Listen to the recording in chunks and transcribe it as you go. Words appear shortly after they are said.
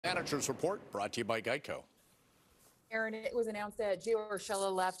Manager's Report brought to you by Geico. Aaron, it was announced that Gio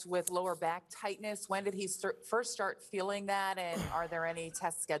Urshela left with lower back tightness. When did he first start feeling that, and are there any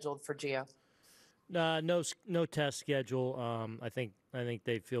tests scheduled for Gio? No test schedule. I think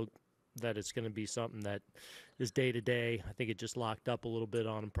they feel that it's going to be something that is day to day. I think it just locked up a little bit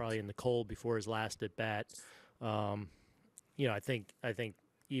on him, probably in the cold before his last at bat. I think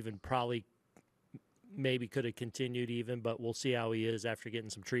even probably maybe could have continued even, but we'll see how he is after getting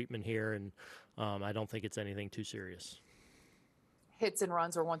some treatment here, and I don't think it's anything too serious. Hits and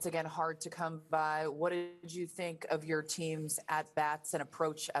runs are once again hard to come by. What did you think of your team's at-bats and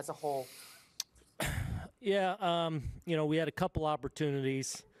approach as a whole? Yeah, we had a couple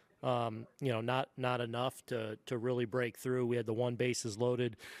opportunities, not enough to really break through. We had the one bases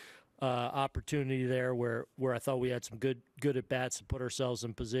loaded opportunity there where I thought we had some good at bats to put ourselves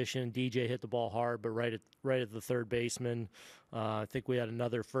in position. DJ hit the ball hard, but right at the third baseman. I think we had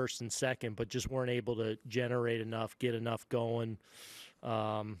another first and second, but just weren't able to generate enough, get enough going.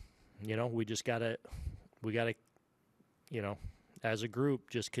 We just gotta, as a group,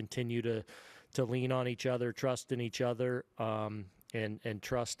 just continue to lean on each other, trust in each other, and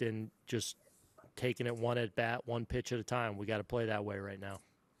trust in just taking it one at bat, one pitch at a time. We got to play that way right now.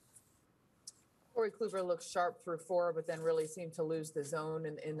 Corey Kluber looked sharp through four, but then really seemed to lose the zone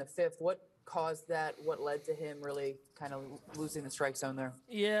in the fifth. What caused that? What led to him really kind of losing the strike zone there?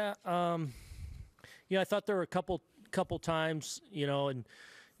 Yeah, I thought there were a couple times, and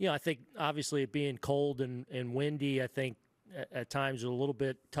I think obviously it being cold and windy, I think at times a little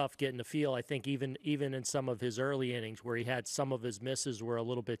bit tough getting the feel. I think even in some of his early innings where he had some of his misses were a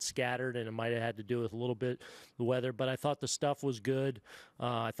little bit scattered, and it might have had to do with a little bit the weather. But I thought the stuff was good.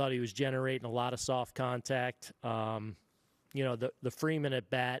 I thought he was generating a lot of soft contact. The Freeman at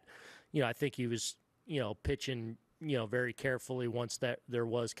bat, I think he was pitching very carefully once that there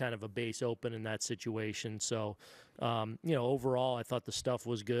was kind of a base open in that situation. So overall, I thought the stuff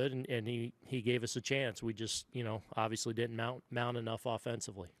was good, and he gave us a chance. We just, obviously didn't mount enough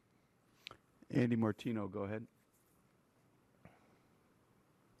offensively. Andy Martino, go ahead.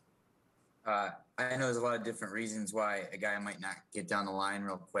 I know there's a lot of different reasons why a guy might not get down the line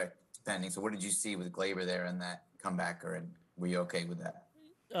real quick, depending. So what did you see with Glaber there in that comeback, or were you okay with that?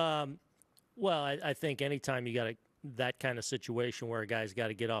 Well, I think anytime you got that kind of situation where a guy's got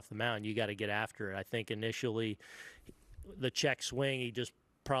to get off the mound, you got to get after it. I think initially the check swing, he just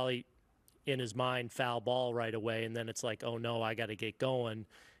probably in his mind foul ball right away, and then it's like, oh no, I got to get going,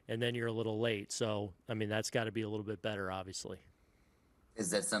 and then you're a little late. So I mean, that's got to be a little bit better, obviously. Is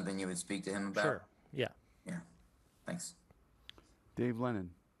that something you would speak to him about? Sure. Yeah. Thanks. Dave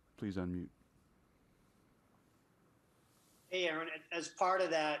Lennon, please unmute. Hey, Aaron, as part of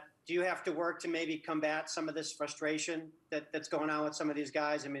that, do you have to work to maybe combat some of this frustration that's going on with some of these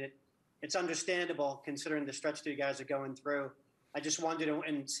guys? I mean, it's understandable considering the stretch that you guys are going through. I just wondered,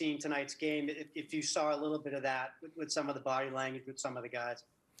 in seeing tonight's game, if you saw a little bit of that with some of the body language with some of the guys.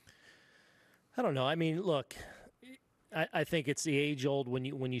 I don't know. I mean, look, I think it's the age-old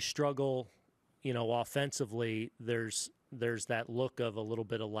when you struggle, offensively, there's that look of a little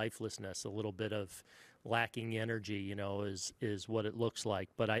bit of lifelessness, a little bit of lacking energy, is what it looks like.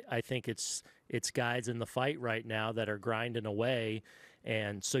 But I think it's guys in the fight right now that are grinding away.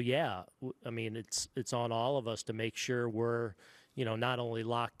 And so, yeah, I mean, it's on all of us to make sure we're, not only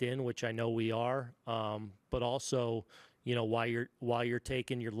locked in, which I know we are, but also, while you're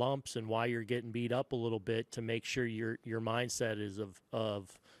taking your lumps and while you're getting beat up a little bit, to make sure your mindset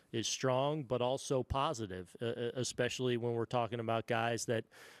is strong, but also positive, especially when we're talking about guys that,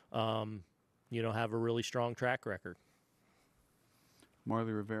 have a really strong track record.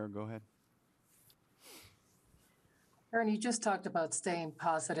 Marley Rivera, go ahead. Aaron, you just talked about staying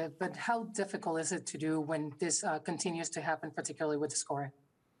positive, but how difficult is it to do when this continues to happen, particularly with the scoring?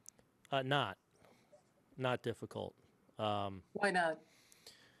 Not difficult. Why not?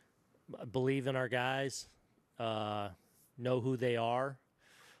 Believe in our guys, know who they are,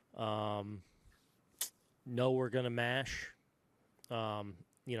 know we're going to mash.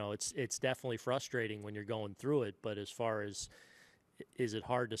 It's definitely frustrating when you're going through it, but as far as is it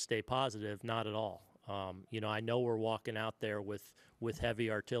hard to stay positive? Not at all. I know we're walking out there with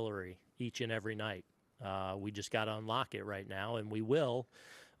heavy artillery each and every night. We just got to unlock it right now, and we will.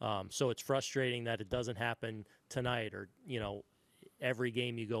 So it's frustrating that it doesn't happen tonight or, every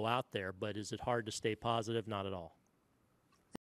game you go out there, but is it hard to stay positive? Not at all.